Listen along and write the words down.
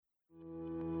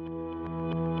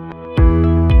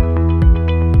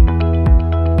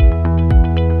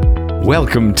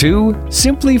Welcome to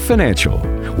Simply Financial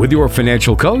with your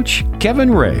financial coach, Kevin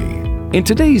Ray. In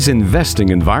today's investing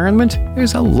environment,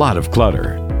 there's a lot of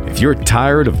clutter. If you're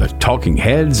tired of the talking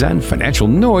heads and financial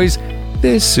noise,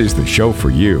 this is the show for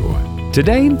you.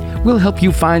 Today, we'll help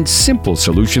you find simple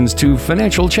solutions to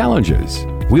financial challenges.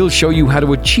 We'll show you how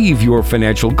to achieve your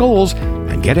financial goals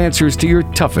and get answers to your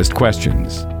toughest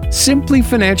questions. Simply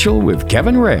Financial with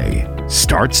Kevin Ray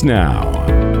starts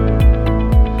now.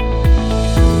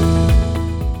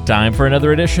 Time for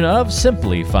another edition of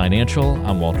Simply Financial.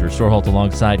 I'm Walter Storholt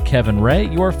alongside Kevin Ray,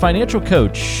 your financial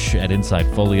coach at Insight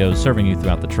Folios, serving you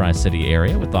throughout the Tri-City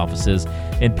area with offices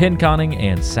in Pinconning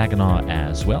and Saginaw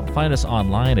as well. Find us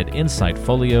online at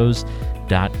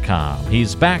insightfolios.com.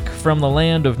 He's back from the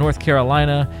land of North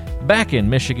Carolina, back in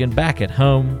Michigan, back at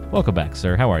home. Welcome back,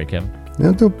 sir. How are you, Kevin?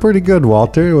 Yeah, doing pretty good,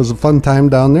 Walter. It was a fun time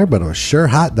down there, but it was sure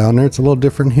hot down there. It's a little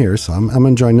different here, so I'm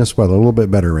enjoying this weather a little bit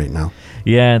better right now.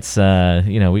 Yeah, it's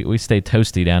we stayed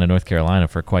toasty down in North Carolina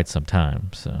for quite some time.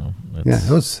 So it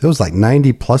was like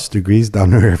 90 plus degrees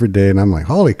down there every day, and I'm like,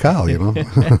 holy cow,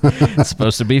 We're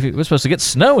supposed to get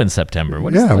snow in September.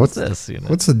 What's this?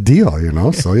 What's the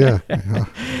deal, So yeah.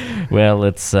 Well,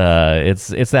 it's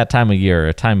that time of year,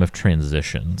 a time of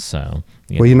transition. So.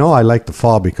 I like the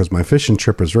fall because my fishing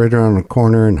trip is right around the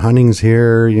corner and hunting's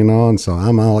here, and so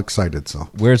I'm all excited. So,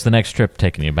 where's the next trip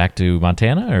taking you? Back to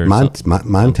Montana or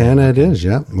Montana? It is.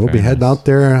 Yeah, we'll Very be heading nice. out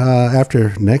there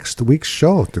after next week's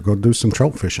show to go do some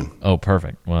trout fishing. Oh,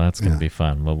 perfect. Well, that's going to be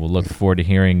fun. Well, we'll look forward to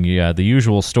hearing the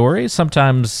usual stories.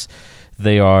 Sometimes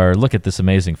they are, look at this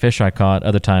amazing fish I caught.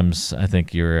 Other times, I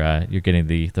think you're getting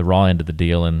the raw end of the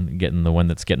deal and getting the one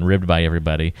that's getting ribbed by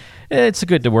everybody. It's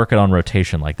good to work it on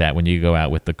rotation like that when you go out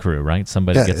with the crew, right?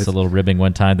 Somebody gets a little ribbing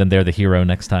one time, then they're the hero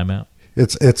next time out.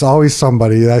 It's always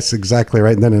somebody. That's exactly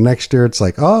right. And then the next year, it's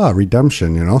like,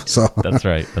 redemption, So That's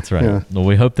right. Yeah. Well,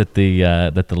 we hope that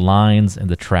the lines and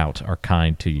the trout are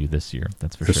kind to you this year.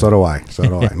 That's for sure. So do I.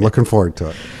 Looking forward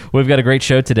to it. We've got a great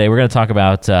show today. We're going to talk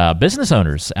about business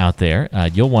owners out there.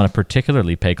 You'll want to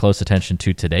particularly pay close attention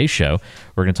to today's show.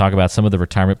 We're going to talk about some of the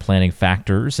retirement planning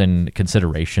factors and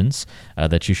considerations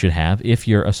that you should have if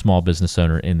you're a small business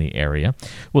owner in the area.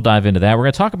 We'll dive into that. We're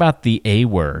going to talk about the A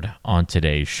word on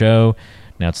today's show.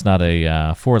 Now, it's not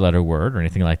a four-letter word or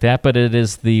anything like that, but it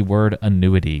is the word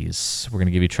annuities. We're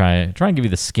going to try and give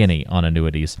you the skinny on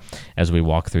annuities as we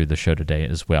walk through the show today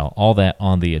as well. All that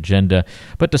on the agenda.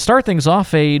 But to start things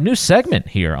off, a new segment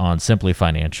here on Simply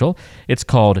Financial. It's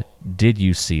called Did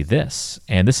You See This?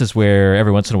 And this is where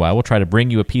every once in a while we'll try to bring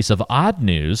you a piece of odd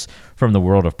news from the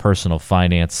world of personal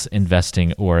finance,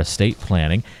 investing, or estate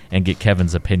planning and get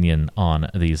Kevin's opinion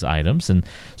on these items. And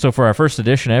so for our first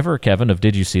edition ever, Kevin, of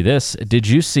Did You See This?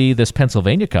 Did you see this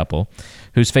Pennsylvania couple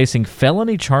who's facing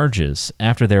felony charges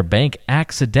after their bank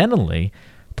accidentally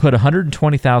put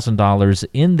 $120,000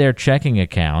 in their checking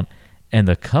account and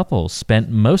the couple spent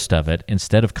most of it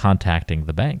instead of contacting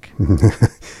the bank?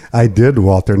 I did,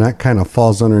 Walter, and that kind of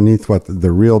falls underneath what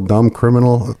the real dumb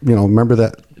criminal, remember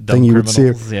that thing you would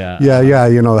see? Yeah.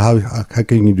 How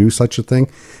can you do such a thing?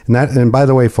 And by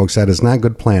the way, folks, that is not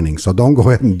good planning. So don't go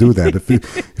ahead and do that. If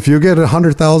you get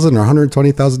 $100,000 or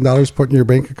 $120,000 put in your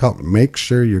bank account, make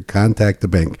sure you contact the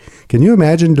bank. Can you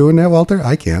imagine doing that, Walter?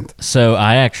 I can't. So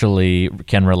I actually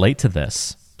can relate to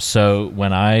this. So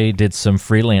when I did some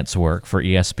freelance work for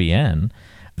ESPN,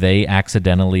 they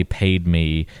accidentally paid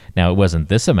me, now it wasn't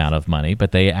this amount of money,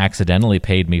 but they accidentally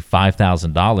paid me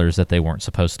 $5,000 that they weren't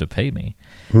supposed to pay me.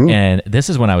 And this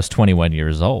is when I was 21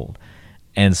 years old.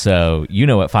 And so you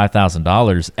know what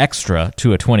 $5,000 extra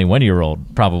to a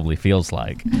 21-year-old probably feels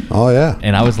like. Oh, yeah.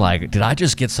 And I was like, did I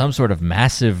just get some sort of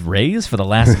massive raise for the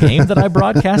last game that I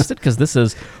broadcasted? Because this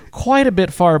is quite a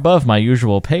bit far above my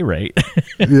usual pay rate.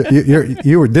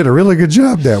 You did a really good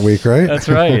job that week, right? That's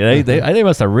right. They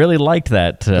must have really liked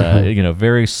that,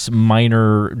 very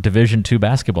minor Division II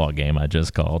basketball game I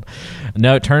just called.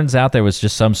 No, it turns out there was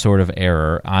just some sort of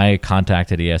error. I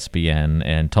contacted ESPN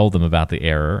and told them about the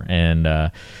error, and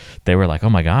they were like, oh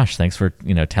my gosh, thanks for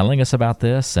telling us about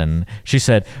this. And she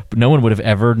said, no one would have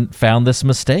ever found this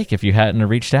mistake if you hadn't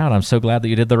reached out. I'm so glad that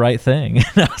you did the right thing. And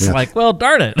I was like, well,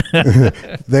 darn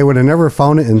it. They would have never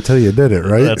found it until you did it,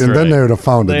 right? That's and right. then they would have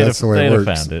found it. That's the way it works.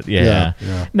 They'd have found it, yeah.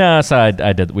 No, so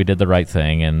we did the right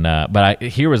thing. And but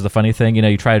here was the funny thing,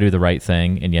 you try to do the right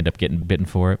thing and you end up getting bitten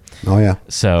for it. Oh, yeah.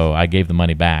 So I gave the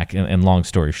money back, and long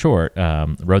story short,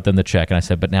 wrote them the check, and I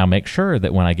said, but now make sure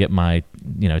that when I get my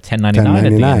 1099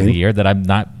 at the end of the year that I'm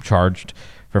not charged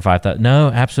for $5,000. No,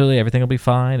 absolutely, everything will be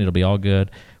fine. It'll be all good.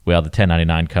 Well, the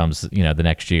 1099 comes, the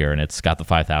next year, and it's got the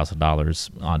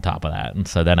 $5,000 on top of that. And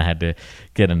so then I had to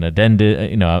get an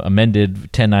amended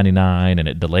 1099, and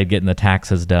it delayed getting the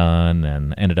taxes done,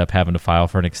 and ended up having to file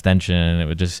for an extension.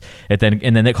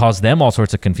 And then it caused them all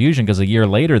sorts of confusion, because a year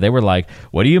later they were like,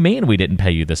 "What do you mean we didn't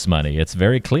pay you this money? It's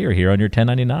very clear here on your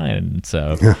 1099." And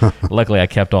so luckily I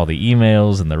kept all the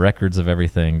emails and the records of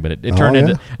everything, but it turned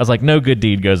into, I was like, no good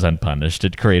deed goes unpunished.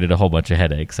 It created a whole bunch of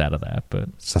headaches out of that. But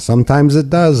so sometimes it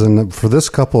does. And for this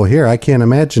couple here, I can't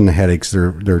imagine the headaches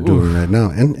they're doing right now.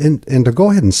 And to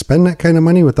go ahead and spend that kind of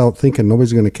money without thinking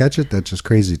nobody's going to catch it, that's just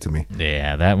crazy to me.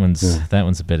 Yeah, that one's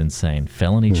a bit insane.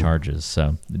 Felony charges.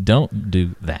 So don't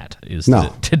do that is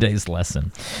today's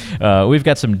lesson. We've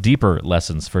got some deeper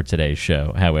lessons for today's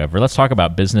show, however. Let's talk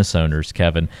about business owners,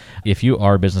 Kevin. If you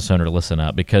are a business owner, listen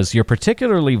up, because you're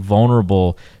particularly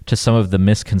vulnerable to some of the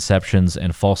misconceptions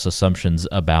and false assumptions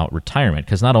about retirement.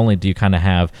 Because not only do you kind of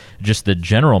have just the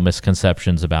general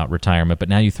misconceptions about retirement, but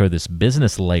now you throw this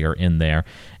business layer in there,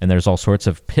 and there's all sorts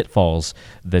of pitfalls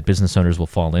that business owners will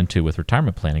fall into with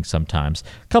retirement planning sometimes.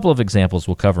 A couple of examples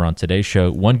we'll cover on today's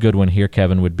show. One good one here,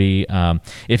 Kevin, would be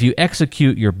if you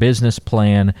execute your business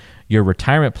plan, your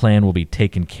retirement plan will be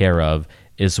taken care of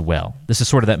as well. This is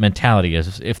sort of that mentality,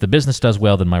 is if the business does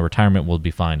well, then my retirement will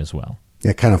be fine as well.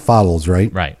 It kind of follows,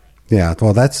 right? Right. Yeah.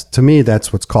 Well, to me,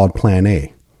 that's what's called Plan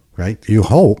A, right? You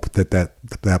hope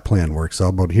that plan works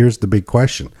out, but here's the big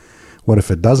question. What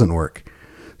if it doesn't work?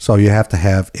 So you have to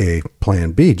have a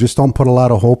Plan B. Just don't put a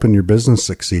lot of hope in your business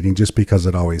succeeding just because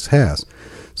it always has.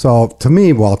 So to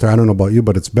me, Walter, I don't know about you,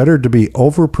 but it's better to be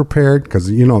over-prepared, because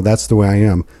that's the way I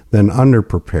am, than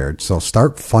under-prepared. So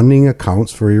start funding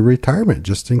accounts for your retirement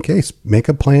just in case. Make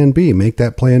a Plan B. Make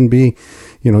that Plan B,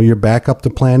 your backup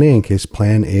to Plan A in case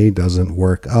Plan A doesn't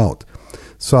work out.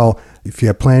 So if you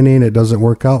have Plan A and it doesn't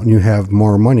work out, and you have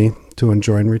more money to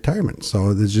enjoy in retirement.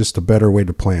 So there's just a better way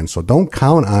to plan. So don't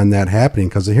count on that happening,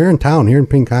 because here in town, here in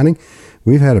Pinconning,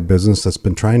 we've had a business that's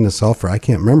been trying to sell for, I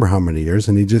can't remember how many years,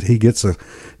 and he gets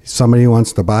somebody who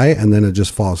wants to buy it, and then it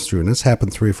just falls through. And it's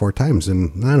happened 3 or 4 times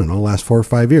in, I don't know, the last 4 or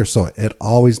 5 years. So it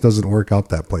always doesn't work out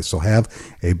that place. So have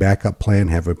a backup plan,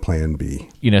 have a Plan B.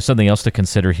 Something else to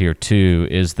consider here too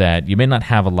is that you may not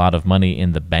have a lot of money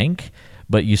in the bank,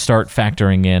 but you start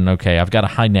factoring in, okay, I've got a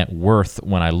high net worth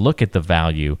when I look at the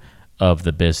value of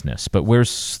the business. But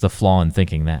where's the flaw in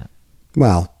thinking that?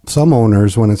 Well, some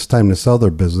owners, when it's time to sell their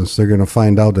business, they're going to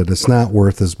find out that it's not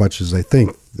worth as much as they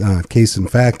think. Case in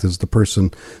fact is the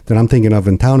person that I'm thinking of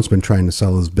in town has been trying to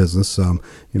sell his business.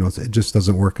 It just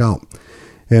doesn't work out.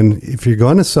 And if you're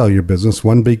going to sell your business,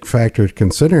 one big factor to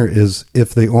consider is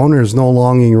if the owner is no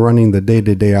longer running the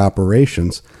day-to-day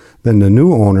operations, then the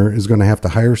new owner is going to have to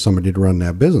hire somebody to run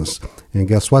that business. And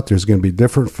guess what? There's going to be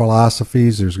different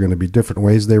philosophies. There's going to be different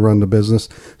ways they run the business.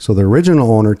 So the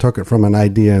original owner took it from an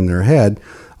idea in their head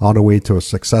all the way to a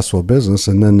successful business.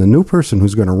 And then the new person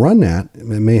who's going to run that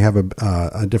may have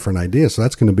a different idea. So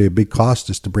that's going to be a big cost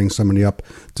just to bring somebody up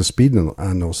to speed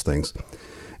on those things.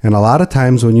 And a lot of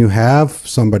times when you have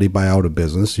somebody buy out a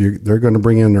business, they're going to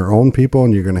bring in their own people,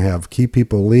 and you're going to have key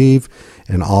people leave,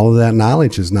 and all of that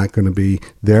knowledge is not going to be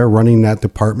there running that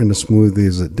department as smoothly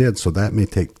as it did. So that may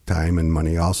take time and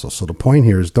money also. So the point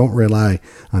here is don't rely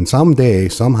on someday,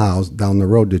 somehow down the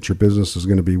road that your business is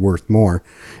going to be worth more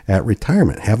at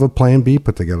retirement. Have a Plan B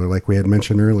put together like we had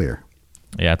mentioned earlier.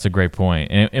 Yeah, it's a great point.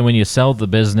 And when you sell the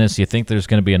business, you think there's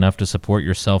going to be enough to support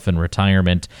yourself in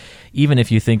retirement. Even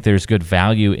if you think there's good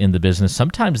value in the business,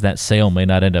 sometimes that sale may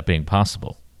not end up being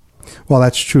possible. Well,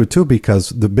 that's true, too, because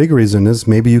the big reason is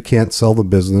maybe you can't sell the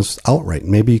business outright.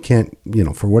 Maybe you can't,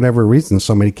 for whatever reason,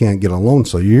 somebody can't get a loan.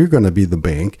 So you're going to be the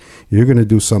bank. You're going to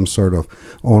do some sort of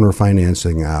owner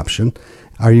financing option.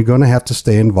 Are you going to have to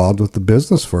stay involved with the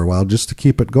business for a while just to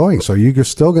keep it going? So you're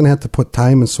still going to have to put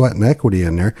time and sweat and equity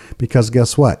in there, because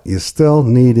guess what? You still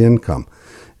need income.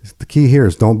 The key here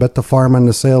is don't bet the farm on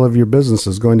the sale of your business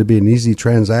is going to be an easy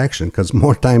transaction, because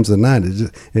more times than not,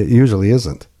 it usually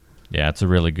isn't. Yeah, it's a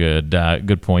really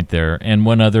good point there. And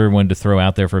one other one to throw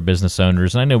out there for business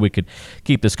owners, and I know we could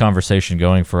keep this conversation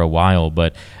going for a while,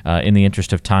 but in the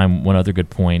interest of time, one other good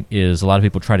point is a lot of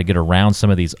people try to get around some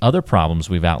of these other problems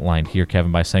we've outlined here,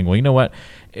 Kevin, by saying, well, you know what,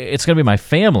 it's going to be my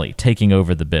family taking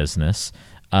over the business,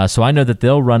 so I know that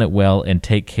they'll run it well and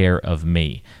take care of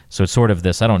me. So it's sort of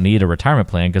this, I don't need a retirement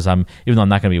plan because even though I'm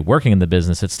not going to be working in the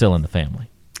business, it's still in the family.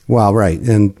 Well, right.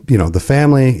 And, the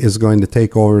family is going to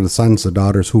take over, the sons, the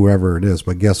daughters, whoever it is.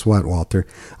 But guess what, Walter?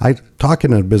 I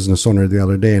talking to a business owner the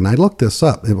other day, and I looked this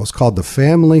up. It was called the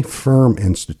Family Firm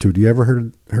Institute. You ever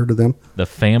heard of them? The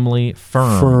Family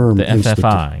Firm, the Institute.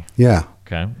 FFI. Yeah.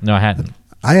 Okay. No, I hadn't.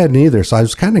 I hadn't either, so I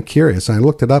was kind of curious. I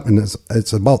looked it up, and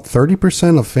it's about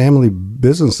 30% of family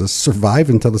businesses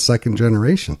survive until the second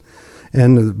generation.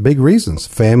 And the big reasons,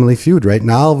 family feud. Right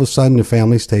now, all of a sudden, the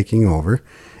family's taking over,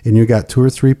 and you got 2 or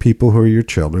 3 people who are your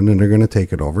children, and they're going to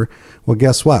take it over. Well,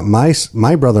 guess what?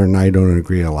 My brother and I don't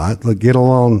agree a lot. Get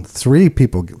along 3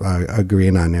 people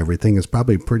agreeing on everything is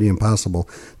probably a pretty impossible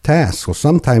task. So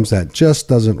sometimes that just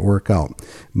doesn't work out.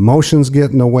 Emotions get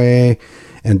in the way.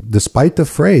 And despite the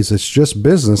phrase, it's just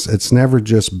business, it's never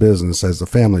just business as a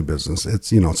family business.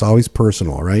 It's, it's always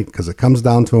personal, right? Because it comes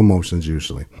down to emotions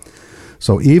usually.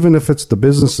 So even if it's the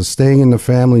business of staying in the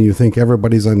family, you think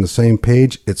everybody's on the same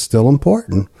page, it's still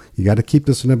important. You got to keep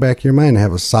this in the back of your mind.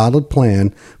 Have a solid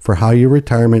plan for how your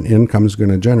retirement income is going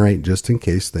to generate just in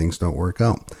case things don't work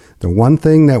out. The one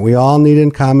thing that we all need in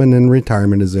common in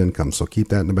retirement is income. So keep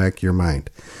that in the back of your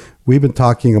mind. We've been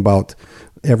talking about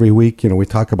every week, we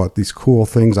talk about these cool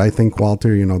things. I think,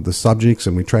 Walter, the subjects,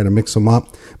 and we try to mix them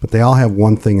up, but they all have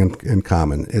one thing in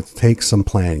common. It takes some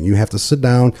planning. You have to sit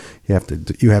down. You have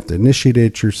to initiate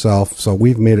it yourself. So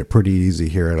we've made it pretty easy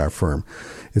here at our firm.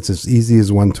 It's as easy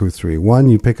as 1, 2, 3. 1,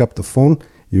 you pick up the phone.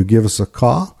 You give us a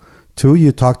call. 2,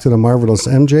 you talk to the marvelous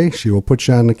MJ. She will put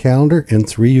you on the calendar. And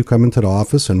 3, you come into the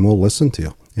office and we'll listen to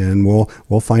you. And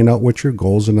we'll find out what your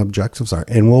goals and objectives are.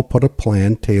 And we'll put a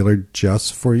plan tailored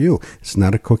just for you. It's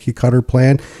not a cookie cutter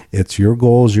plan. It's your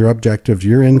goals, your objectives,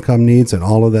 your income needs, and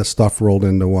all of that stuff rolled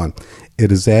into one.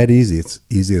 It is that easy. It's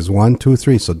easy as 1, 2,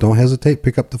 3. So don't hesitate.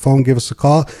 Pick up the phone. Give us a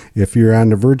call. If you're on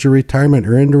the verge of retirement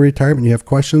or into retirement and you have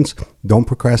questions, don't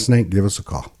procrastinate. Give us a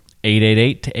call.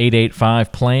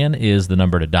 888-885-PLAN is the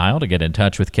number to dial to get in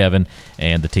touch with Kevin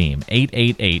and the team.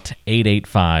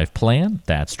 888-885-PLAN.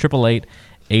 That's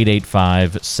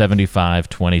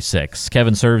 888-885-7526.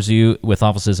 Kevin serves you with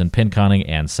offices in Pinconning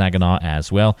and Saginaw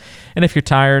as well. And if you're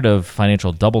tired of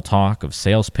financial double talk, of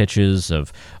sales pitches,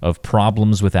 of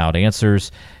problems without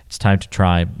answers, it's time to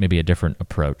try maybe a different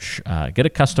approach. Get a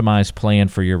customized plan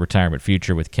for your retirement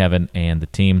future with Kevin and the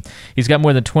team. He's got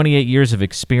more than 28 years of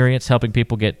experience helping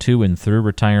people get to and through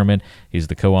retirement. He's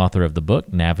the co-author of the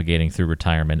book, Navigating Through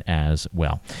Retirement, as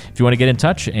well. If you want to get in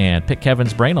touch and pick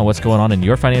Kevin's brain on what's going on in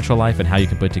your financial life and how you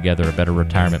can put together a better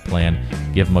retirement plan,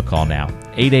 give him a call now.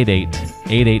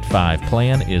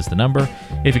 888-885-PLAN is the number.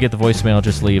 If you get the voicemail,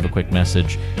 just leave a quick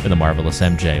message, and the marvelous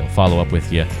MJ will follow up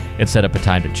with you and set up a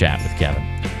time to chat with Kevin.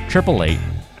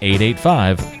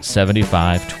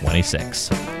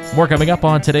 888-885-7526. More coming up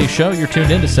on today's show. You're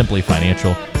tuned in to Simply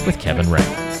Financial with Kevin Ray.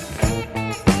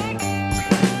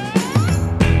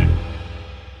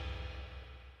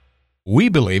 We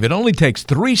believe it only takes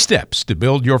 3 steps to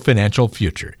build your financial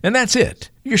future, and that's it.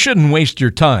 You shouldn't waste your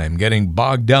time getting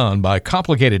bogged down by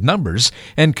complicated numbers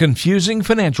and confusing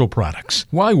financial products.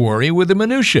 Why worry with the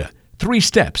minutia? 3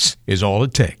 steps is all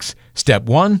it takes. Step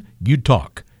 1, you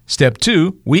talk. Step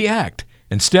 2, we act.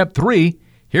 And step 3,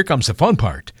 here comes the fun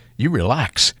part. You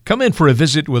relax. Come in for a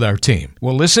visit with our team.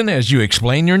 We'll listen as you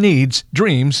explain your needs,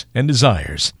 dreams, and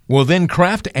desires. We'll then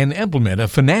craft and implement a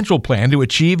financial plan to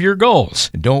achieve your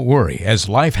goals. And don't worry, as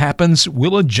life happens,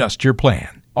 we'll adjust your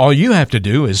plan. All you have to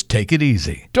do is take it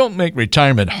easy. Don't make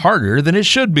retirement harder than it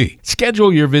should be.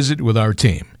 Schedule your visit with our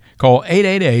team. Call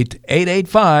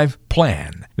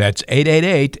 888-885-PLAN. That's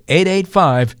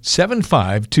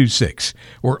 888-885-7526.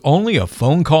 We're only a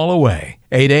phone call away.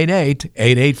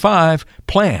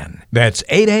 888-885-PLAN. That's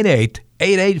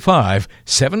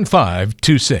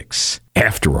 888-885-7526.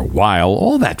 After a while,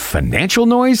 all that financial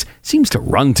noise seems to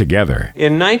run together.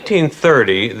 In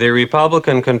 1930, the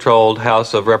Republican-controlled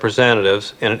House of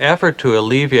Representatives, in an effort to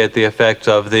alleviate the effects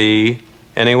of the...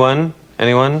 Anyone?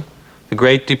 The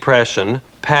Great Depression,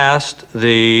 passed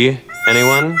the...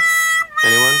 Anyone?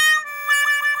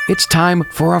 It's time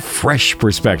for a fresh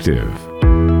perspective.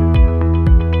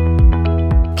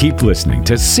 Keep listening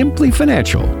to Simply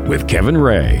Financial with Kevin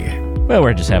Ray. Well,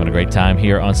 we're just having a great time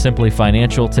here on Simply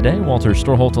Financial today. Walter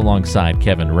Storholt alongside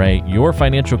Kevin Ray, your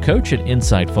financial coach at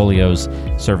Insight Folios,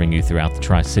 serving you throughout the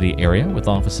Tri-City area with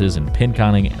offices in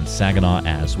Pinconning and Saginaw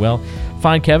as well.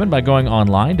 Find Kevin by going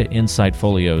online to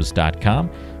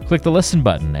insightfolios.com. Click the listen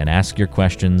button and ask your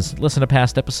questions. Listen to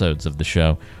past episodes of the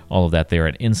show. All of that there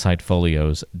at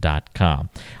insightfolios.com.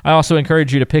 I also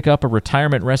encourage you to pick up a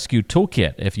Retirement Rescue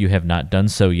Toolkit if you have not done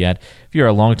so yet. If you're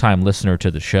a longtime listener to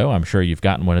the show, I'm sure you've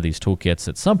gotten one of these toolkits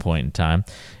at some point in time.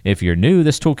 If you're new,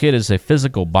 this toolkit is a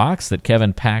physical box that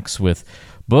Kevin packs with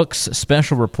Books,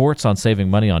 special reports on saving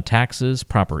money on taxes,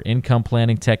 proper income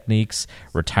planning techniques,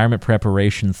 retirement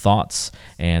preparation thoughts,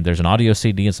 and there's an audio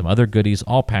CD and some other goodies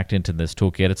all packed into this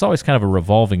toolkit. It's always kind of a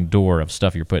revolving door of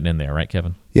stuff you're putting in there, right,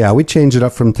 Kevin? Yeah, we change it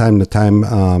up from time to time.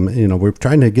 We're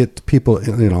trying to get people,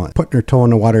 putting their toe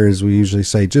in the water, as we usually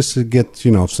say, just to get,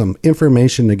 some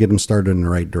information to get them started in the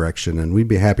right direction. And we'd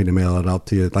be happy to mail it out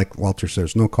to you. Like Walter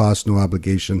says, no cost, no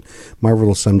obligation.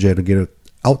 Marvelous MJ to get it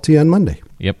out to you on Monday.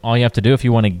 Yep. All you have to do if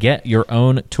you want to get your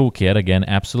own toolkit, again,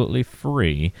 absolutely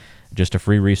free, just a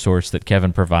free resource that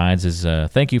Kevin provides, is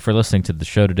thank you for listening to the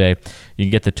show today. You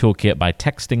can get the toolkit by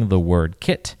texting the word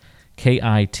KIT,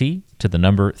 K-I-T, to the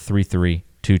number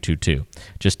 33222.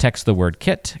 Just text the word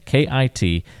KIT,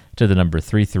 K-I-T, to the number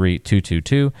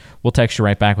 33222. We'll text you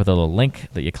right back with a little link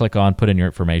that you click on, put in your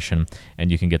information,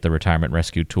 and you can get the Retirement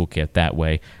Rescue Toolkit that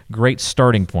way. Great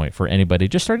starting point for anybody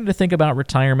just starting to think about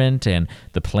retirement and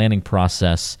the planning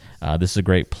process. This is a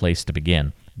great place to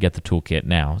begin. Get the toolkit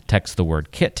now. Text the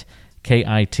word KIT,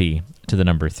 K-I-T, to the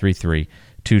number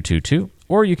 33222,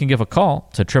 or you can give a call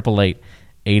to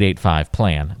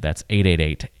 888-885-PLAN. That's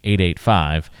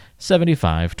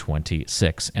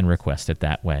 888-885-7526 and request it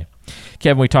that way.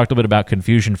 Kevin, we talked a bit about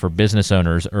confusion for business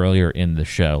owners earlier in the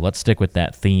show. Let's stick with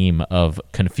that theme of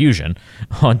confusion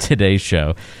on today's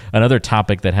show. Another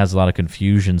topic that has a lot of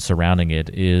confusion surrounding it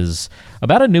is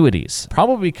about annuities,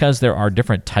 probably because there are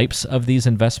different types of these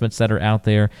investments that are out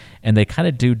there, and they kind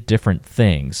of do different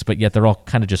things, but yet they're all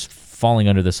kind of just falling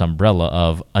under this umbrella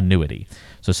of annuity.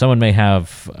 So someone may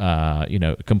have,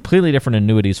 completely different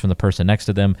annuities from the person next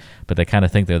to them, but they kind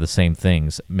of think they're the same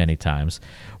things many times.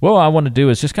 What I want to do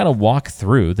is just kind of walk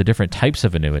through the different types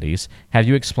of annuities, have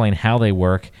you explain how they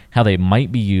work, how they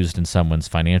might be used in someone's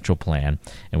financial plan,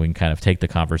 and we can kind of take the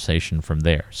conversation from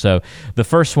there. So the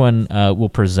first one we'll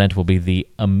present will be the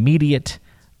immediate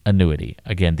annuity.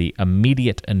 Again, the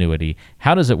immediate annuity.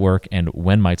 How does it work, and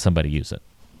when might somebody use it?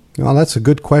 Well, that's a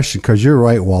good question, because you're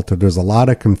right, Walter. There's a lot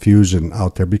of confusion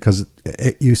out there because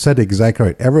you said exactly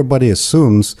right. Everybody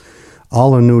assumes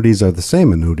all annuities are the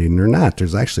same annuity, and they're not.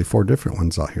 There's actually 4 different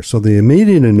ones out here. So the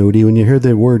immediate annuity, when you hear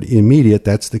the word immediate,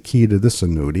 that's the key to this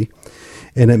annuity.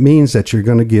 And it means that you're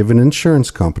going to give an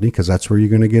insurance company, because that's where you're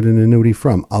going to get an annuity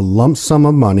from, a lump sum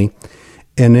of money.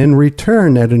 And in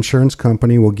return, that insurance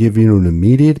company will give you an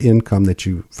immediate income that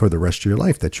you, for the rest of your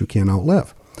life, that you can't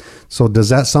outlive. So does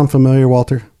that sound familiar,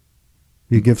 Walter?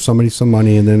 You give somebody some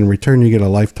money, and then in return, you get a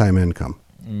lifetime income.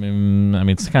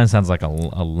 It kind of sounds like a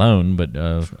loan, but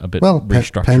a bit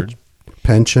restructured.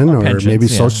 Pension, or pensions, maybe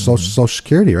yeah. Social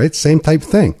Security, right? Same type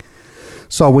thing.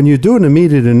 So when you do an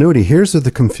immediate annuity, here's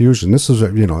the confusion. This is,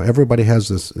 everybody has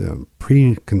this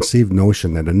preconceived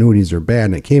notion that annuities are bad,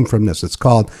 and it came from this. It's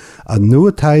called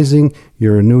annuitizing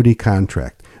your annuity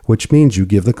contract, which means you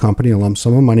give the company a lump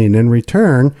sum of money, and in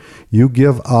return, you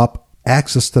give up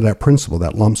access to that principal,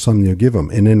 that lump sum you give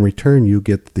them, and in return you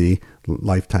get the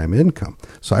lifetime income.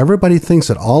 So everybody thinks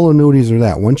that all annuities are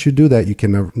that. Once you do that, you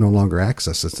can no longer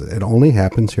access it. It only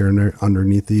happens here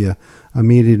underneath the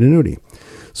immediate annuity.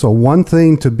 So one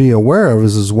thing to be aware of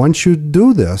is once you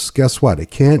do this, guess what? It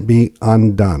can't be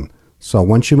undone. So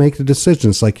once you make the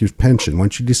decision, it's like your pension.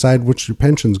 Once you decide which your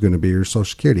pension is going to be, your Social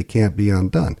Security, it can't be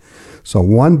undone. So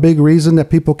one big reason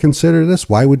that people consider this,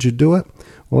 why would you do it?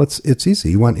 Well, it's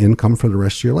easy. You want income for the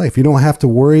rest of your life. You don't have to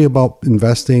worry about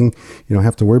investing. You don't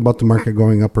have to worry about the market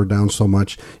going up or down so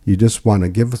much. You just want to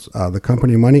give the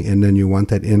company money, and then you want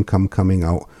that income coming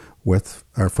out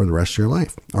for the rest of your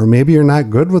life. Or maybe you're not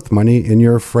good with money, and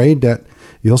you're afraid that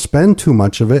you'll spend too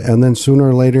much of it, and then sooner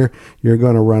or later you're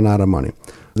going to run out of money.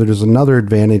 There's another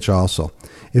advantage also.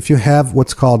 If you have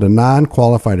what's called a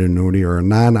non-qualified annuity, or a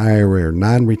non-IRA or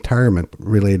non-retirement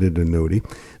related annuity,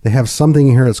 they have something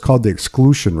here that's called the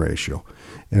exclusion ratio.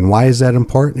 And why is that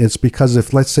important? It's because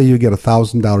if, let's say, you get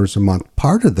 $1,000 a month,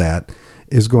 part of that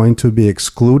is going to be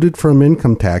excluded from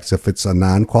income tax if it's a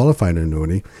non-qualified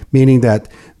annuity, meaning that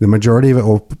the majority of it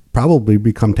will probably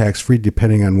become tax-free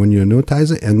depending on when you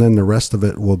annuitize it, and then the rest of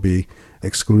it will be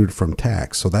excluded from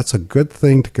tax. So that's a good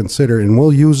thing to consider, and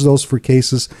we'll use those for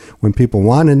cases when people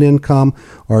want an income,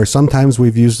 or sometimes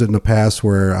we've used it in the past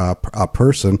where a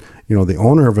person, the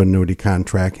owner of an annuity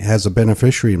contract has a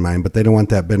beneficiary in mind, but they don't want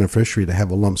that beneficiary to have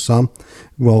a lump sum.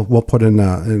 We'll put in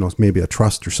maybe a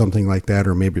trust or something like that,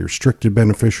 or maybe a restricted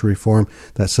beneficiary form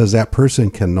that says that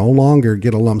person can no longer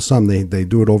get a lump sum. They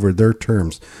do it over their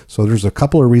terms. So there's a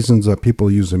couple of reasons that people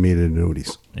use immediate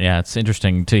annuities. Yeah, it's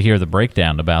interesting to hear the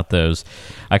breakdown about those.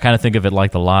 I kind of think of it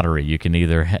like the lottery. You can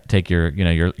either take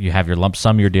you have your lump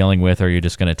sum you're dealing with, or you're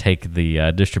just going to take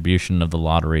the distribution of the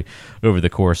lottery over the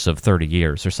course of 30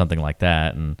 years or something like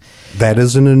that. And that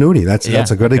is an annuity. That's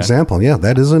a good example. Yeah,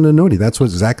 that is an annuity. That's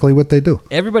exactly what they do.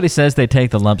 Everybody says they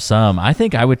take the lump sum. I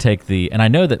think I would take and I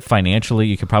know that financially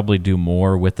you could probably do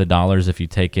more with the dollars if you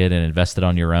take it and invest it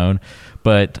on your own.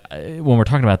 But when we're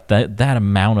talking about that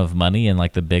amount of money and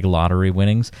like the big lottery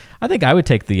winnings, I think I would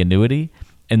take the annuity,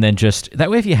 and then just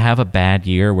that way, if you have a bad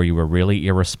year where you were really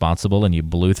irresponsible and you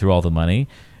blew through all the money,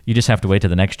 you just have to wait till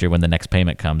the next year when the next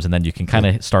payment comes, and then you can kind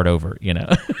of start over,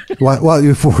 Well,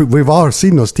 we've all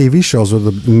seen those TV shows where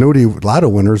the annuity lotto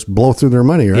winners blow through their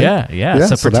money, right? Yeah.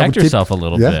 So protect yourself a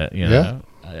little bit,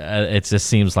 It just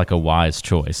seems like a wise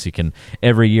choice.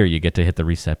 Every year you get to hit the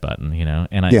reset button,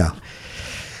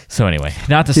 So anyway,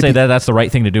 not to say that that's the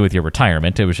right thing to do with your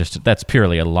retirement. It was just, that's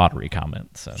purely a lottery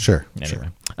comment. So Sure. Anyway.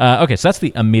 Okay, so that's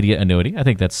the immediate annuity. I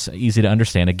think that's easy to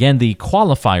understand. Again, the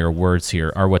qualifier words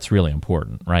here are what's really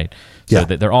important, right? So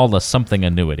they're all the something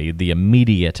annuity. The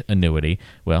immediate annuity,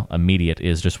 well, immediate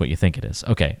is just what you think it is.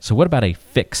 Okay, so what about a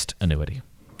fixed annuity?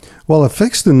 Well, a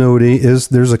fixed annuity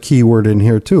there's a key word in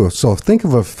here too. So think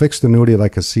of a fixed annuity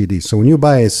like a CD. So when you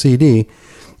buy a CD,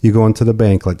 you go into the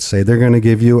bank, let's say, they're going to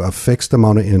give you a fixed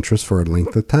amount of interest for a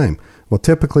length of time. Well,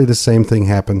 typically the same thing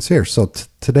happens here. So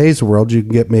today's world, you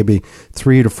can get maybe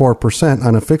 3 to 4%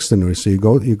 on a fixed annuity. So you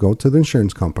go to the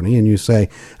insurance company and you say,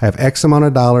 I have X amount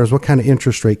of dollars. What kind of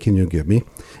interest rate can you give me?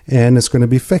 And it's going to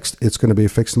be fixed. It's going to be a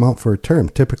fixed amount for a term,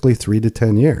 typically 3 to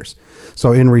 10 years.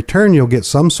 So in return, you'll get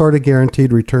some sort of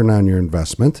guaranteed return on your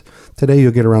investment. Today,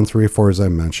 you'll get around 3 or 4, as I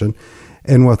mentioned.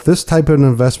 And with this type of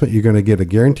investment, you're going to get a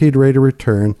guaranteed rate of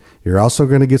return. You're also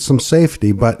going to get some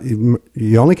safety, but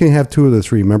you only can have 2 of the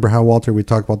 3. Remember how, Walter, we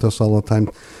talk about this all the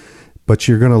time? But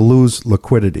you're going to lose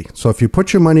liquidity. So if you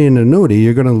put your money in an annuity,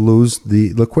 you're going to lose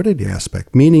the liquidity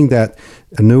aspect, meaning that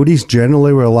annuities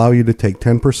generally will allow you to take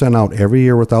 10% out every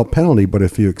year without penalty. But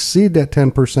if you exceed that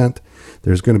 10%,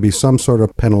 there's going to be some sort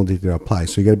of penalty to apply.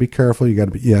 So you got to be careful. You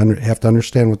have to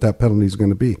understand what that penalty is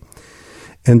going to be.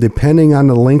 And depending on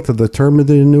the length of the term of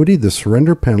the annuity, the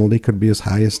surrender penalty could be as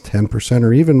high as 10%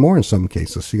 or even more in some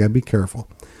cases. So you got to be careful.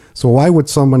 So why would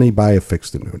somebody buy a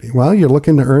fixed annuity? Well, you're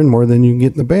looking to earn more than you can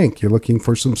get in the bank. You're looking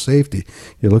for some safety.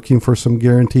 You're looking for some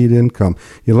guaranteed income.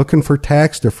 You're looking for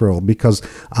tax deferral because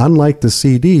unlike the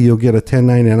CD, you'll get a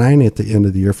 1099 at the end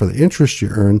of the year for the interest you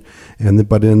earn.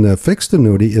 But in the fixed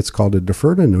annuity, it's called a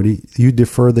deferred annuity. You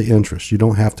defer the interest. You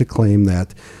don't have to claim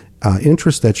that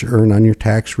interest that you earn on your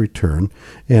tax return,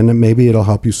 and maybe it'll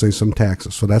help you save some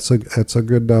taxes. So that's a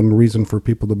good reason for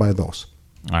people to buy those.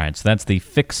 All right, so that's the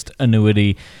fixed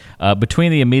annuity.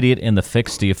 Between the immediate and the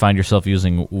fixed, do you find yourself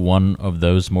using one of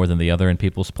those more than the other in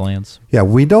people's plans? Yeah,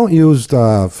 we don't use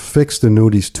fixed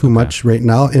annuities too much right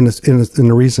now, and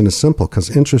the reason is simple,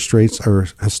 because interest rates are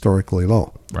historically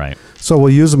low. Right. So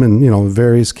we'll use them in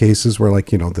various cases where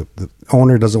the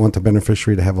owner doesn't want the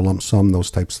beneficiary to have a lump sum, those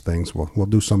types of things. We'll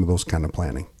do some of those kind of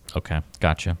planning. Okay,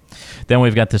 gotcha. Then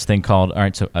we've got this thing called, all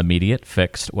right, so immediate,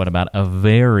 fixed. What about a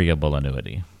variable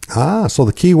annuity? So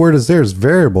the key word is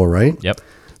variable, right? Yep.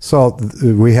 So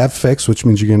we have fixed, which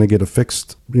means you're going to get a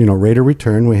fixed, rate of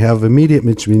return. We have immediate,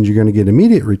 which means you're going to get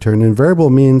immediate return. And variable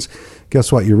means, guess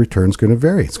what? Your return's going to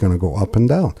vary. It's going to go up and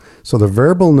down. So the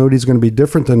variable annuity is going to be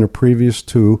different than the previous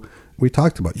 2 we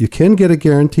talked about. You can get a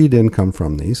guaranteed income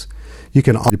from these. You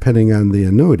can, depending on the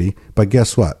annuity, but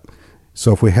guess what?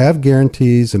 So if we have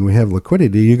guarantees and we have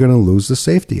liquidity, you're going to lose the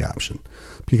safety option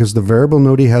because the variable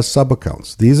annuity has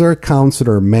sub-accounts. These are accounts that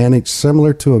are managed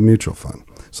similar to a mutual fund.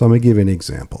 So let me give you an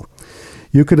example.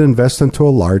 You could invest into a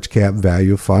large cap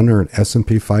value fund or an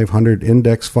S&P 500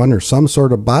 index fund or some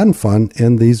sort of bond fund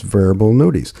in these variable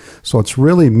annuities. So it's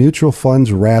really mutual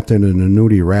funds wrapped in an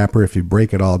annuity wrapper if you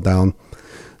break it all down.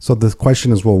 So the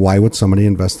question is, well, why would somebody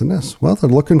invest in this? Well, they're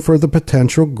looking for the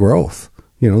potential growth.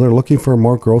 They're looking for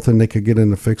more growth than they could get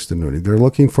in a fixed annuity. They're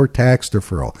looking for tax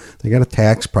deferral. They got a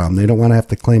tax problem. They don't want to have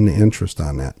to claim the interest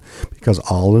on that because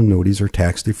all annuities are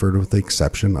tax deferred with the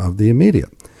exception of the immediate.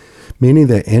 Meaning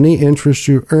that any interest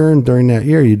you earn during that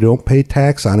year, you don't pay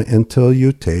tax on it until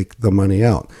you take the money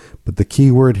out. But the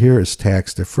key word here is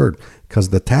tax deferred because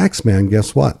the tax man,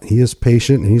 guess what? He is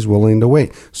patient and he's willing to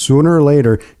wait. Sooner or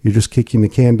later, you're just kicking the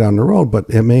can down the road, but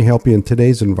it may help you in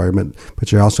today's environment.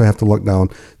 But you also have to look down,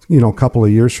 a couple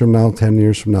of years from now, 10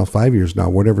 years from now, 5 years now,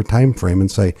 whatever time frame,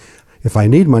 and say, if I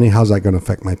need money, how's that going to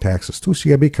affect my taxes too? So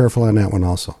you got to be careful on that one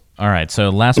also. All right. So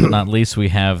last but not least, we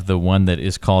have the one that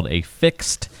is called a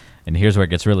fixed. And here's where it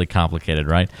gets really complicated,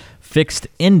 right? Fixed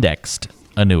indexed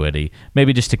annuity.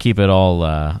 Maybe just to keep it all,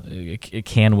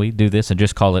 can we do this and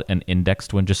just call it an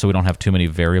indexed one, just so we don't have too many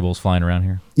variables flying around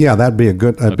here? Yeah, that'd be a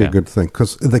good thing,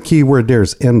 because the key word there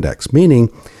is index, meaning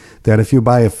that if you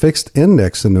buy a fixed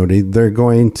index annuity,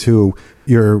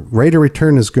 your rate of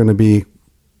return is going to be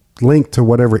linked to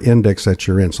whatever index that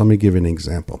you're in. So let me give you an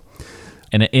example.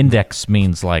 And an index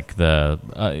means like the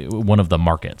one of the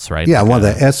markets, right? Yeah, like one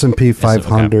of the S&P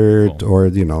 500 okay, cool. or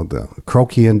the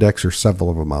Croaky index, or several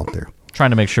of them out there.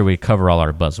 Trying to make sure we cover all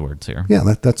our buzzwords here.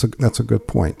 Yeah, that's a good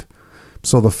point.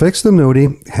 So the fixed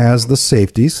annuity has the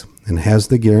safeties and has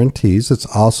the guarantees. It's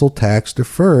also tax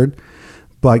deferred,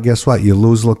 but guess what? You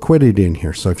lose liquidity in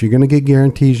here. So if you're going to get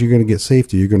guarantees, you're going to get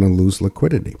safety, you're going to lose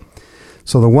liquidity.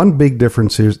 So the one big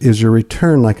difference here is your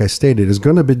return, like I stated, is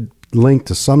going to be linked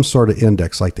to some sort of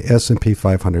index, like the S&P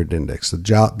 500 index, the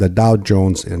Dow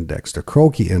Jones index, the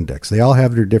Croaky index. They all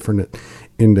have their different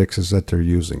indexes that they're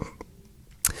using.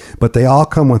 But they all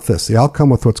come with this. They all come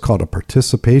with what's called a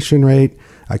participation rate,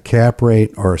 a cap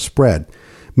rate, or a spread,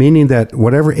 meaning that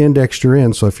whatever index you're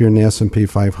in, so if you're in the S&P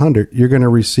 500, you're going to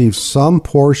receive some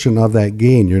portion of that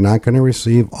gain. You're not going to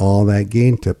receive all that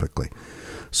gain typically.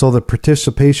 So the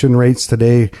participation rates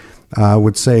today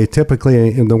would say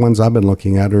typically in the ones I've been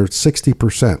looking at are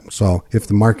 60%. So if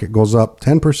the market goes up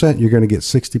 10%, you're going to get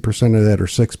 60% of that, or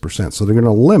 6%. So they're going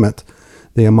to limit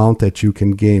the amount that you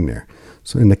can gain there.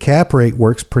 So in the cap rate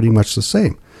works pretty much the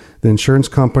same. The insurance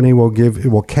company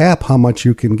will cap how much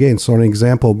you can gain. So an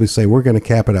example, we say we're going to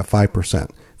cap it at 5%.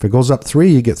 If it goes up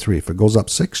 3, you get 3. If it goes up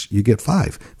 6, you get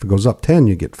 5. If it goes up 10,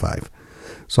 you get 5.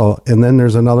 So, and then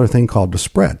there's another thing called the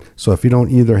spread. So if you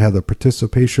don't either have the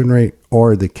participation rate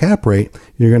or the cap rate,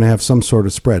 you're going to have some sort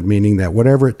of spread, meaning that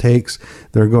whatever it takes,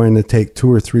 they're going to take 2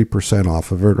 or 3%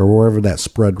 off of it, or wherever that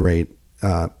spread rate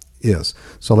is.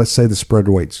 So let's say the spread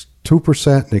rate's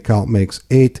 2%, and the account makes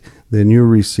 8, then you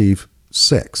receive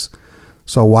 6.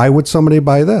 So why would somebody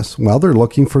buy this? Well, they're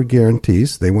looking for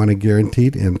guarantees. They want a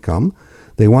guaranteed income.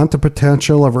 They want the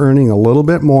potential of earning a little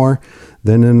bit more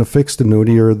than in the fixed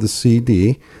annuity or the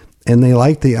CD. And they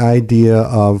like the idea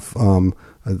of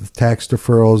the tax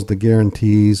deferrals, the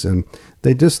guarantees, and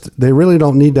they really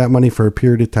don't need that money for a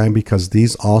period of time, because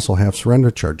these also have surrender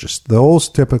charges. Those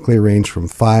typically range from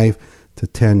 5 to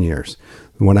 10 years.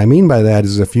 What I mean by that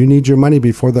is if you need your money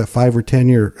before that 5 or 10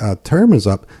 year term is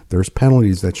up, there's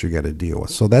penalties that you got to deal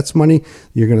with. So that's money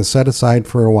you're going to set aside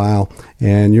for a while,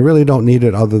 and you really don't need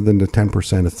it other than the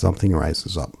 10% if something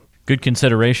rises up. Good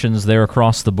considerations there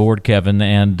across the board, Kevin,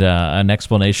 and an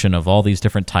explanation of all these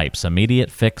different types: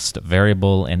 immediate, fixed,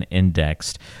 variable, and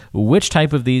indexed. Which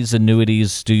type of these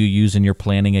annuities do you use in your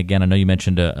planning? Again, I know you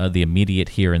mentioned the immediate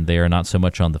here and there, not so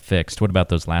much on the fixed. What about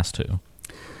those last two?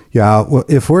 Yeah, well,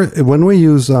 when we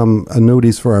use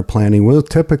annuities for our planning, we'll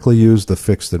typically use the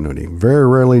fixed annuity. Very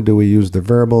rarely do we use the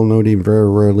variable annuity. Very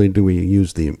rarely do we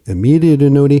use the immediate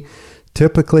annuity.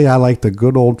 Typically, I like the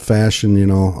good old-fashioned,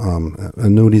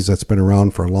 annuities that's been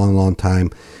around for a long, long time.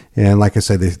 And like I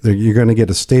said, you're going to get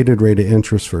a stated rate of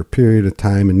interest for a period of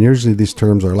time. And usually these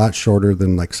terms are a lot shorter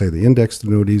than, like, say, the indexed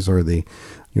annuities or the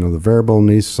variable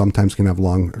annuities. Sometimes can have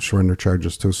long surrender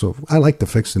charges too. So I like the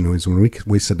fixed annuities when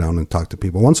we sit down and talk to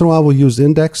people. Once in a while, we'll use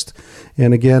indexed.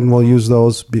 And again, we'll use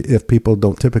those if people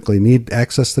don't typically need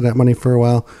access to that money for a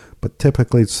while. But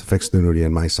typically, it's the fixed annuity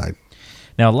on my side.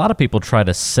 Now, a lot of people try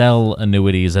to sell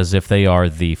annuities as if they are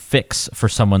the fix for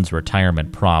someone's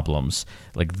retirement problems.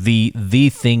 Like the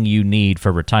thing you need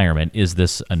for retirement is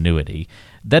this annuity.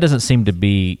 That doesn't seem to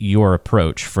be your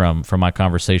approach from my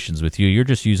conversations with you. You're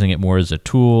just using it more as a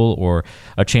tool or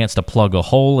a chance to plug a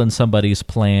hole in somebody's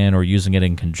plan, or using it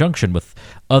in conjunction with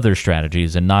other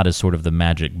strategies and not as sort of the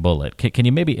magic bullet. Can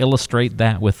you maybe illustrate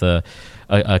that with a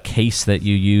case that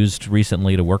you used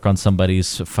recently to work on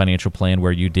somebody's financial plan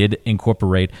where you did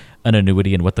incorporate an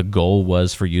annuity and what the goal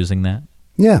was for using that?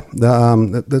 Yeah,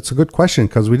 that's a good question,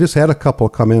 because we just had a couple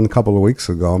come in a couple of weeks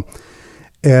ago.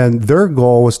 And their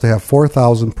goal was to have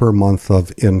 $4,000 per month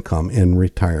of income in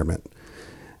retirement.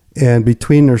 And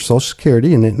between their Social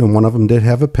Security, and one of them did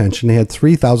have a pension, they had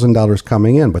 $3,000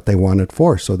 coming in, but they wanted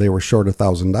 $4,000, so they were short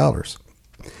 $1,000.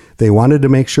 They wanted to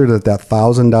make sure that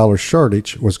 $1,000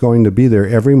 shortage was going to be there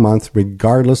every month,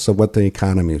 regardless of what the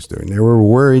economy is doing. They were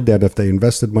worried that if they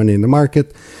invested money in the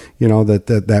market,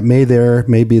 that may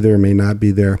be there, may not be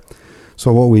there.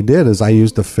 So what we did is I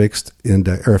used a fixed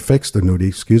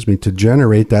annuity, to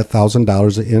generate that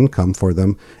 $1,000 of income for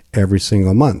them every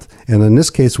single month. And in this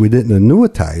case, we didn't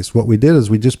annuitize. What we did is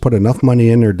we just put enough money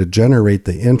in there to generate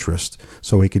the interest,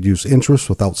 so we could use interest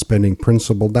without spending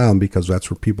principal down, because that's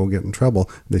where people get in trouble.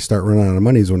 They start running out of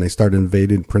money is when they start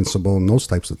invading principal and those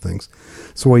types of things.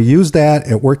 So we used that.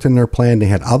 It worked in their plan. They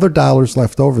had other dollars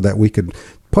left over that we could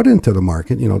put into the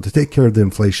market, to take care of the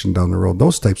inflation down the road,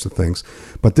 those types of things.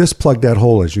 But this plugged that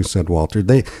hole, as you said, Walter.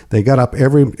 They got up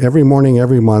every morning,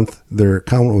 every month. Their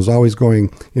account was always going,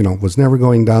 was never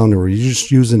going down. They were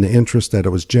just using the interest that it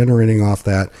was generating off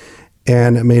that.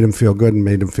 And it made them feel good and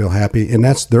made them feel happy. And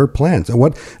that's their plan. So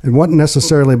it wasn't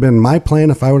necessarily been my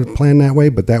plan if I would have planned that way,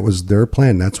 but that was their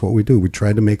plan. That's what we do. We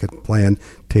try to make a plan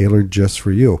tailored just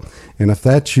for you. And if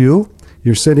that's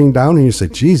you're sitting down and you say,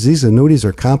 geez, these annuities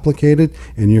are complicated,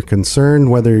 and you're concerned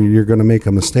whether you're going to make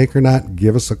a mistake or not,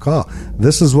 give us a call.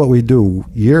 This is what we do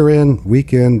year in,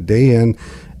 week in, day in,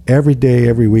 every day,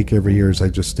 every week, every year, as I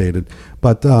just stated.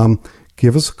 But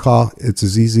give us a call. It's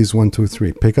as easy as 1, 2,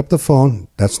 3. Pick up the phone.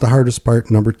 That's the hardest part.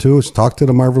 Number 2 is talk to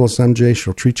the marvelous MJ.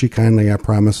 She'll treat you kindly, I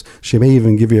promise. She may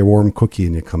even give you a warm cookie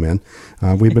when you come in.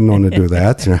 We've been known to do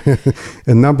that.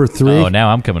 And number 3. Oh, now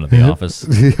I'm coming to the office.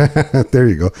 Yeah, there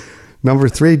you go. Number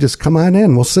 3, just come on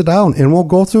in. We'll sit down and we'll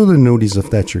go through the annuities if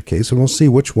that's your case, and we'll see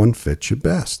which one fits you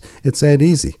best. It's that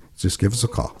easy. Just give us a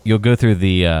call. You'll go through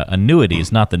the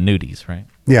annuities, not the nudies, right?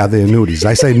 Yeah, the annuities.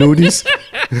 I say nudies.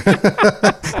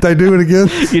 Did I do it again?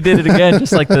 You did it again,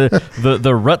 just like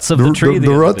the ruts of the tree. The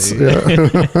ruts.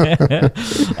 Yeah.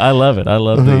 I love it. I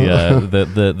love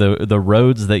the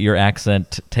roads that your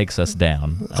accent takes us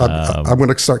down. I'm going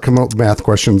to start coming up with math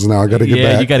questions now. I got to get back.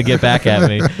 Yeah, you got to get back at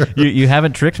me. You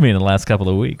haven't tricked me in the last couple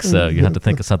of weeks, so you have to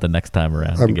think of something next time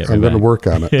around. I'm going to work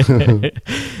on it.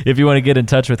 If you want to get in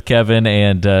touch with Kevin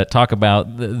and talk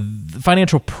about the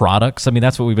financial products, I mean,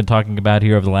 that's what we've been talking about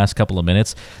here over the last couple of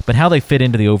minutes, but how they fit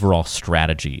into the overall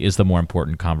strategy is the more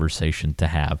important conversation to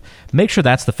have. Make sure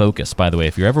that's the focus, by the way.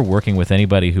 If you're ever working with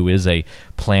anybody who is a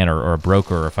planner or a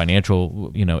broker or a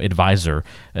financial advisor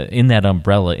in that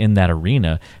umbrella, in that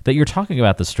arena, that you're talking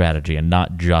about the strategy and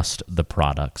not just the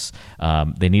products.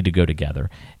 They need to go together.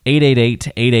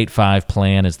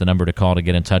 888-885-PLAN is the number to call to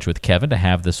get in touch with Kevin to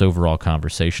have this overall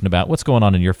conversation about what's going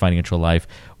on in your financial life,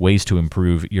 ways to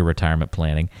improve your retirement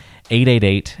planning.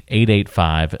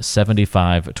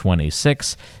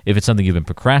 888-885-7526. If it's something you've been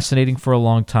procrastinating for a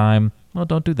long time, well,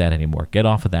 don't do that anymore. Get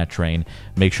off of that train.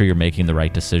 Make sure you're making the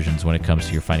right decisions when it comes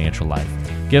to your financial life.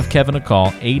 Give Kevin a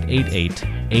call,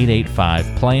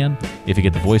 888-885-PLAN. If you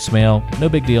get the voicemail, no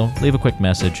big deal. Leave a quick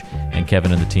message, and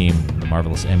Kevin and the team, the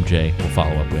marvelous MJ, will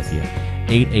follow up with you.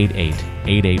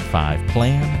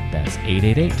 888-885-PLAN. That's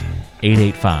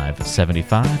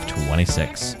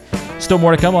 888-885-7526. Still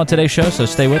more to come on today's show, so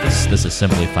stay with us. This is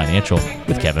Simply Financial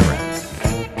with Kevin Ray.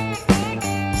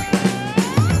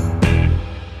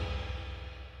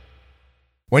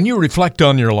 When you reflect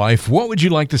on your life, what would you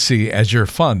like to see as your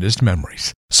fondest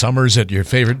memories? Summers at your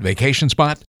favorite vacation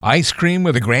spot? Ice cream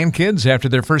with the grandkids after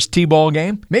their first T-ball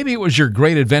game? Maybe it was your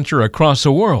great adventure across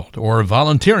the world or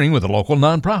volunteering with a local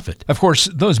nonprofit. Of course,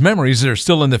 those memories are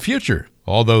still in the future,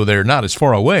 although they're not as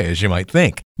far away as you might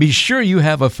think. Be sure you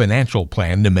have a financial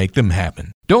plan to make them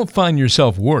happen. Don't find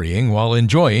yourself worrying while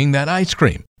enjoying that ice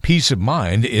cream. Peace of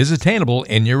mind is attainable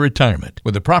in your retirement.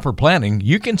 With the proper planning,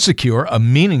 you can secure a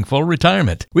meaningful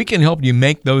retirement. We can help you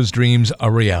make those dreams a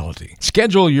reality.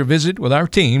 Schedule your visit with our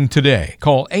team today.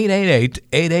 Call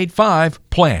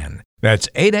 888-885-PLAN. That's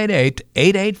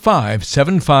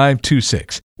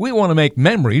 888-885-7526. We want to make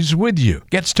memories with you.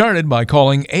 Get started by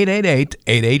calling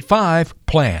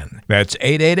 888-885-PLAN. That's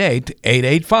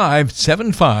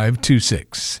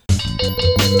 888-885-7526.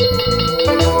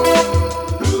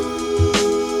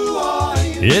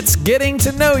 It's getting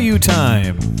to know you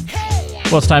time.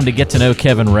 Well, it's time to get to know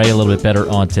Kevin Ray a little bit better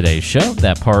on today's show.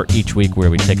 That part each week where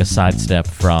we take a sidestep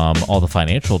from all the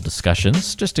financial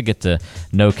discussions just to get to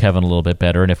know Kevin a little bit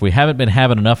better. And if we haven't been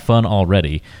having enough fun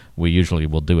already, we usually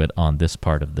will do it on this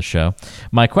part of the show.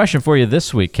 My question for you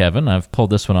this week, Kevin, I've pulled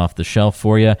this one off the shelf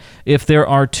for you. If there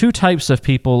are two types of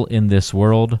people in this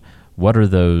world, what are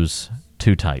those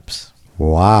two types?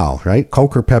 Wow, right?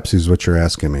 Coke or Pepsi is what you're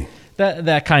asking me.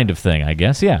 That kind of thing, I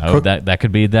guess. Yeah, that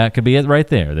could be it right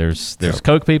there. There's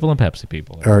Coke people and Pepsi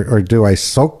people. Or do I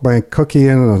soak my cookie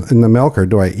in the milk, or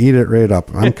do I eat it right up?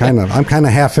 I'm kind of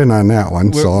half in on that one.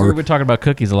 We're talking about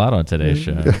cookies a lot on today's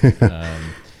show.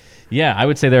 Yeah, I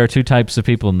would say there are two types of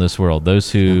people in this world: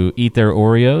 those who eat their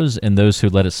Oreos and those who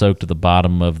let it soak to the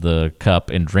bottom of the cup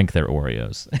and drink their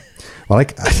Oreos.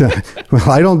 Well,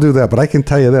 I don't do that, but I can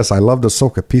tell you this. I love to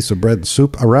soak a piece of bread in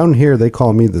soup. Around here, they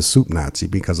call me the soup Nazi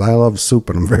because I love soup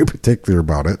and I'm very particular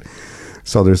about it.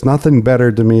 So there's nothing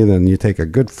better to me than you take a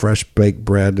good fresh baked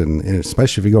bread, and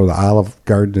especially if you go to the Olive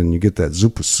Garden and you get that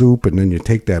Zupa soup, and then you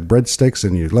take that breadsticks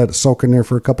and you let it soak in there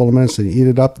for a couple of minutes and you eat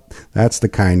it up. That's the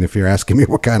kind, if you're asking me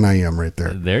what kind I am right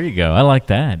there. There you go. I like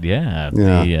that. Yeah.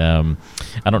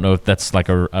 I don't know if that's like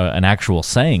an actual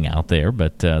saying out there,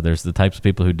 but there's the types of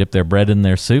people who dip their bread in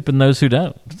their soup and those who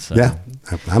don't. So. Yeah.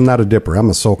 I'm not a dipper. I'm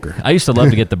a soaker. I used to love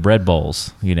to get the bread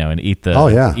bowls, and eat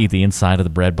the inside of the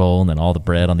bread bowl and then all the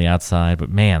bread on the outside. But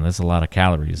man, there's a lot of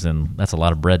calories and that's a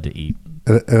lot of bread to eat.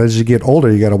 And as you get older,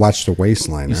 you got to watch the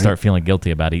waistline. You start feeling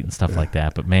guilty about eating stuff like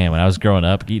that. But man, when I was growing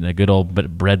up, eating a good old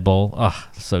bread bowl,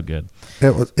 so good.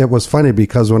 It was funny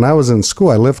because when I was in school,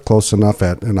 I lived close enough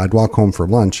and I'd walk home for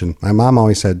lunch, and my mom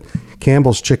always had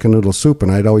Campbell's chicken noodle soup,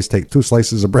 and I'd always take 2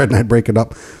 slices of bread and I'd break it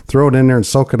up, throw it in there and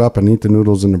soak it up and eat the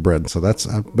noodles in the bread. So that's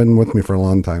been with me for a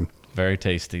long time. Very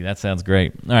tasty. That sounds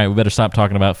great. All right, we better stop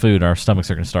talking about food. Our stomachs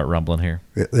are going to start rumbling here.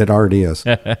 It already is.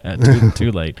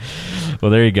 too late. Well,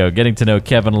 there you go. Getting to know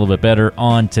Kevin a little bit better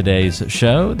on today's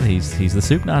show. He's the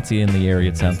soup Nazi in the area,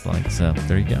 it sounds like. So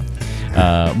there you go.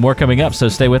 More coming up, so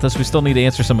stay with us. We still need to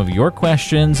answer some of your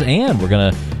questions, and we're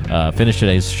going to finish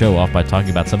today's show off by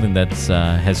talking about something that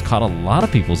has caught a lot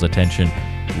of people's attention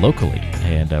locally,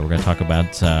 and we're going to talk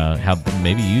about how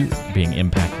maybe you being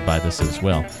impacted by this as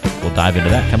well. We'll dive into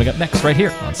that coming up next right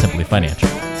here on Simply Financial.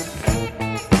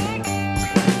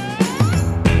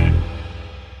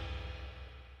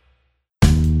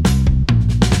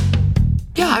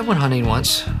 Yeah, I went hunting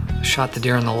once. Shot the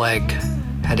deer in the leg.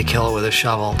 Had to kill it with a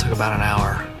shovel. Took about an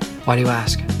hour. Why do you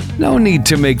ask? No need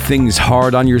to make things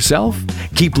hard on yourself.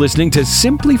 Keep listening to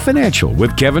Simply Financial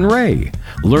with Kevin Ray.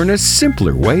 Learn a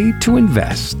simpler way to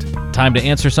invest. Time to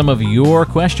answer some of your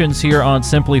questions here on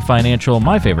Simply Financial,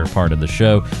 my favorite part of the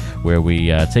show, where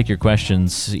we take your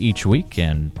questions each week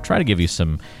and try to give you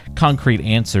some concrete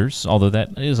answers, although that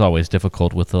is always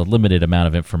difficult with the limited amount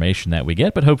of information that we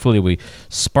get, but hopefully we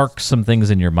spark some things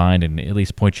in your mind and at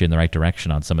least point you in the right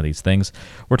direction on some of these things.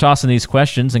 We're tossing these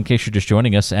questions, in case you're just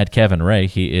joining us, at Kevin Ray.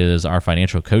 He is our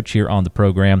financial coach here on the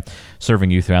program,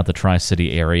 serving you throughout the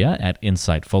Tri-City area at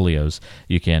Insight Folios.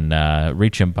 You can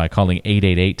reach him by calling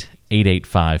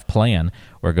 888-885-PLAN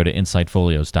or go to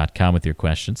insightfolios.com with your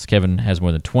questions. Kevin has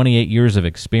more than 28 years of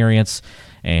experience,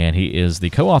 and he is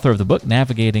the co-author of the book,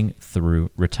 Navigating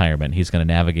Through Retirement. He's going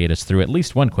to navigate us through at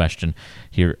least one question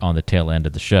here on the tail end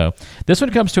of the show. This one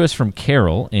comes to us from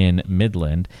Carol in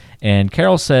Midland, and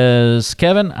Carol says,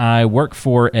 Kevin, I work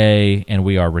for and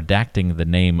we are redacting the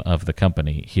name of the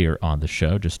company here on the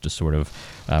show, just to sort of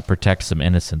protect some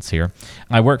innocence here.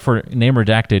 I work for a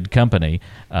name-redacted company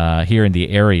here in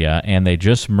the area, and they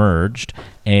just merged,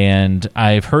 and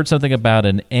I've heard something about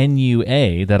an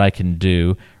NUA that I can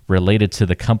do related to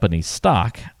the company's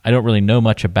stock. I don't really know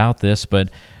much about this,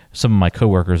 but some of my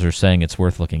coworkers are saying it's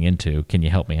worth looking into. Can you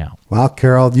help me out? Well,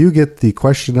 Carol, you get the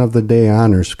question of the day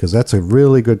honors because that's a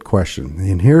really good question.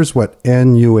 And here's what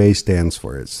NUA stands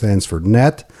for. It stands for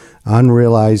Net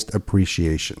Unrealized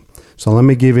Appreciation. So let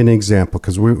me give you an example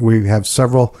because we have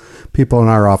several people in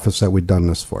our office that we've done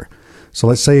this for. So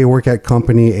let's say you work at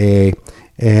company A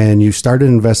and you started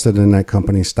invested in that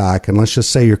company stock, and let's just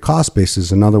say your cost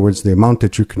basis, in other words, the amount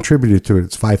that you contributed to it,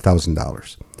 it's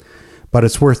 $5,000, but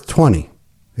it's worth $20,000.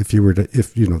 If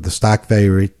the stock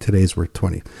value rate today is worth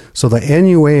 20. So the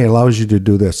NUA allows you to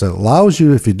do this. It allows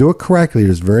you, if you do it correctly,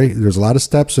 there's a lot of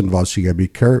steps involved. So you got to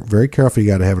be very careful. You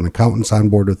got to have an accountant on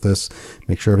board with this.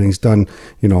 Make sure everything's done,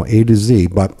 A to Z.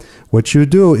 But what you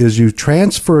do is you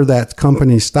transfer that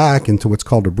company stock into what's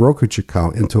called a brokerage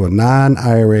account, into a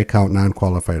non-IRA account,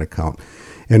 non-qualified account.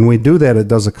 And we do that, it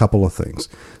does a couple of things.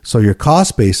 So your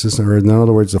cost basis, or in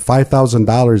other words, the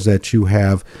 $5,000 that you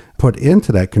have put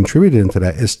into that, contributed into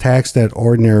that, is taxed at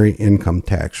ordinary income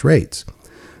tax rates.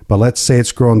 But let's say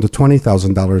it's grown to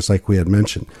 $20,000 like we had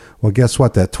mentioned. Well, guess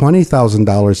what? That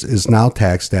 $20,000 is now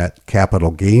taxed at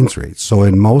capital gains rates. So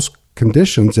in most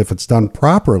conditions, if it's done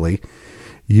properly,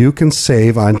 you can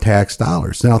save on tax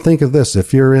dollars. Now think of this.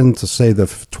 If you're into, say, the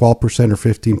 12% or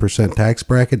 15% tax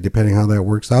bracket, depending how that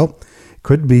works out,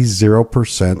 could be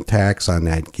 0% tax on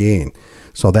that gain.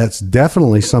 So that's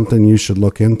definitely something you should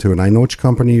look into. And I know which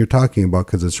company you're talking about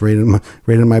because it's right in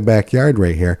my backyard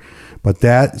right here. But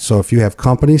so if you have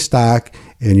company stock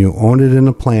and you own it in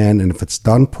a plan, and if it's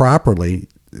done properly,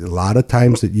 a lot of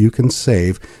times that you can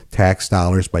save tax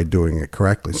dollars by doing it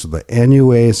correctly. So the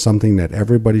NUA is something that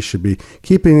everybody should be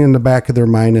keeping in the back of their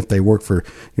mind if they work for,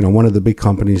 one of the big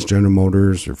companies, General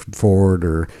Motors or Ford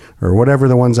or whatever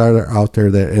the ones are out there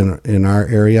that in our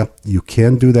area. You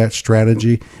can do that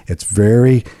strategy. It's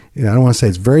very, I don't want to say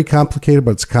it's very complicated,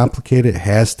 but it's complicated. It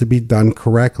has to be done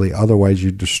correctly. Otherwise,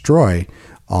 you destroy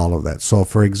all of that. So,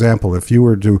 for example, if you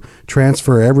were to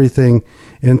transfer everything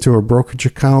into a brokerage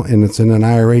account and it's in an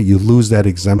IRA, you lose that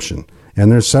exemption. And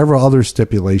there's several other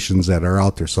stipulations that are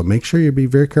out there. So make sure you be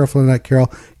very careful on that, Carol.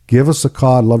 Give us a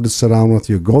call. I'd love to sit down with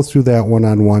you, go through that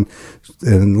one-on-one,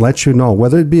 and let you know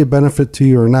whether it'd be a benefit to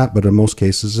you or not, but in most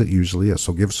cases it usually is.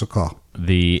 So give us a call.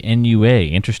 The NUA,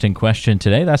 interesting question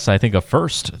today. That's, I think, a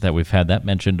first that we've had that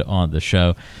mentioned on the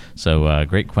show. So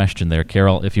great question there,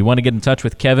 Carol. If you want to get in touch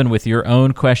with Kevin with your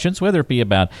own questions, whether it be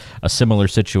about a similar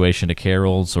situation to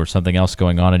Carol's or something else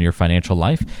going on in your financial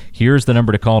life, here's the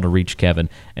number to call to reach Kevin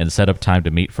and set up time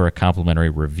to meet for a complimentary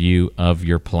review of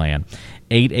your plan.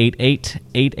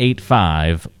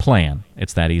 888-885-PLAN.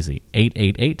 It's that easy.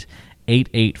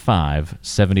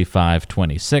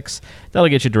 888-885-7526. That'll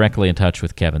get you directly in touch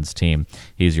with Kevin's team.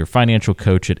 He's your financial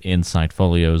coach at Insight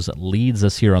Folios, leads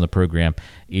us here on the program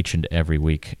each and every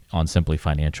week on Simply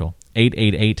Financial.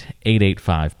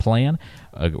 888-885-PLAN,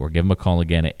 or give him a call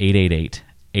again at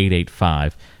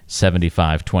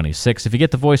 888-885-7526. If you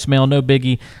get the voicemail, no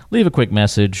biggie, leave a quick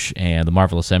message, and the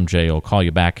Marvelous MJ will call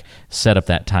you back, set up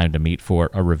that time to meet for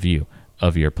a review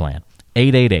of your plan.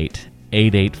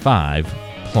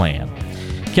 888-885-PLAN.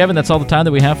 Kevin, that's all the time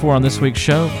that we have for on this week's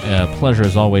show. Pleasure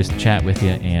as always to chat with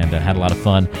you, and had a lot of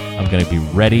fun. I'm going to be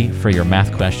ready for your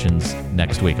math questions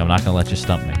next week. I'm not going to let you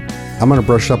stump me. I'm going to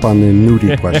brush up on the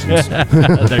nudie questions.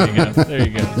 There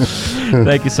you go.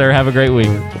 Thank you, sir. Have a great week.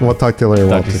 We'll talk to you later,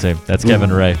 Talk Walter. to you soon. That's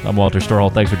Kevin Ray. I'm Walter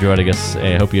Storholt. Thanks for joining us.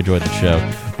 I hope you enjoyed the show.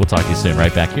 We'll talk to you soon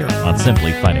right back here on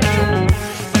Simply Financial.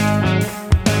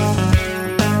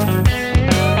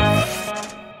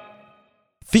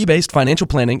 Fee-based financial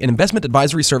planning and investment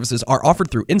advisory services are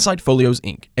offered through Insight Folios,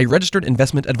 Inc., a registered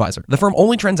investment advisor. The firm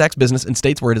only transacts business in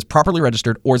states where it is properly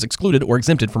registered or is excluded or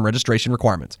exempted from registration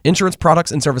requirements. Insurance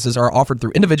products and services are offered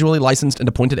through individually licensed and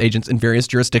appointed agents in various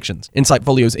jurisdictions. Insight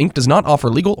Folios, Inc. does not offer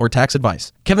legal or tax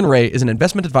advice. Kevin Ray is an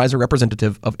investment advisor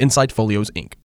representative of Insight Folios, Inc.